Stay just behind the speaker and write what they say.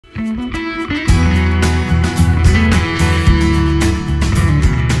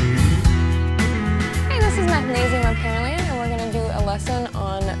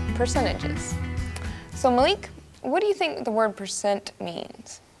percentages. So Malik, what do you think the word percent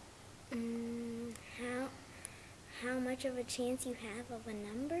means? How much of a chance you have of a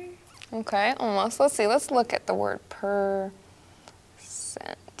number? Okay, almost. Let's see. Let's look at the word percent.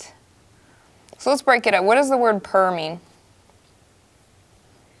 So let's break it up. What does the word per mean?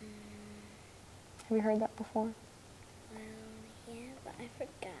 Have you heard that before? Well, yeah, but I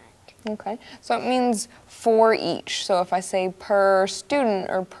forgot. Okay, so it means for each. So if I say per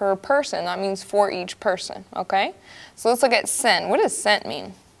student or per person, that means for each person, okay? So let's look at cent. What does cent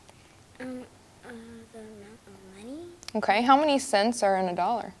mean? The amount of money. Okay, how many cents are in a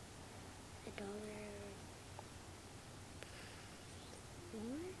dollar? $1.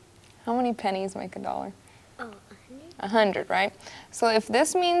 How many pennies make a dollar? Oh, 100? 100, right? So if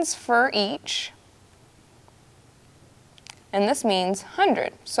this means for each, and this means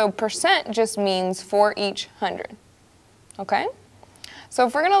 100. So percent just means for each 100, okay? So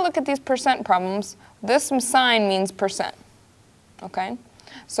if we're going to look at these percent problems, this sign means percent, okay?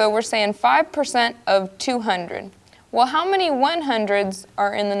 So we're saying 5% of 200. Well, how many 100s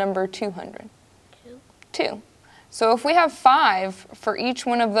are in the number 200? 2. So if we have 5 for each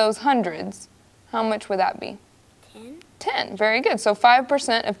one of those hundreds, how much would that be? 10. 10. Very good. So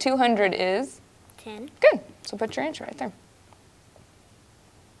 5% of 200 is? 10. Good. So put your answer right there.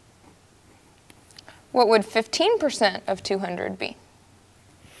 What would 15% of 200 be?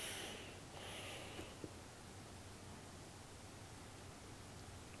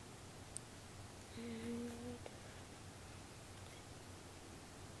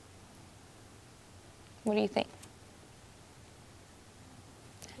 What do you think?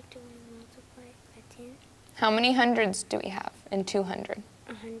 Do I multiply it by 10? How many hundreds do we have in 200?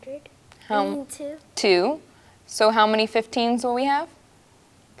 100. How? I mean 2. 2. So how many 15s will we have?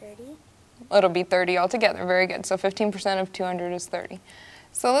 30. It'll be 30 altogether. Very good. So 15% of 200 is 30.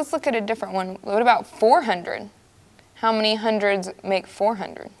 So let's look at a different one. What about 400? How many hundreds make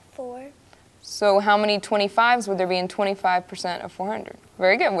 400? 4. So how many 25s would there be in 25% of 400?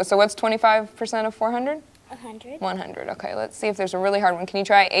 Very good. So what's 25% of 400? 100. 100. Okay, let's see if there's a really hard one. Can you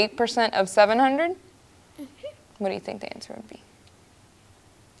try 8% of 700? What do you think the answer would be?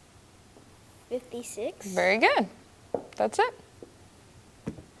 56. Very good. That's it.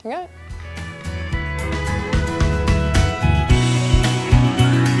 You got it.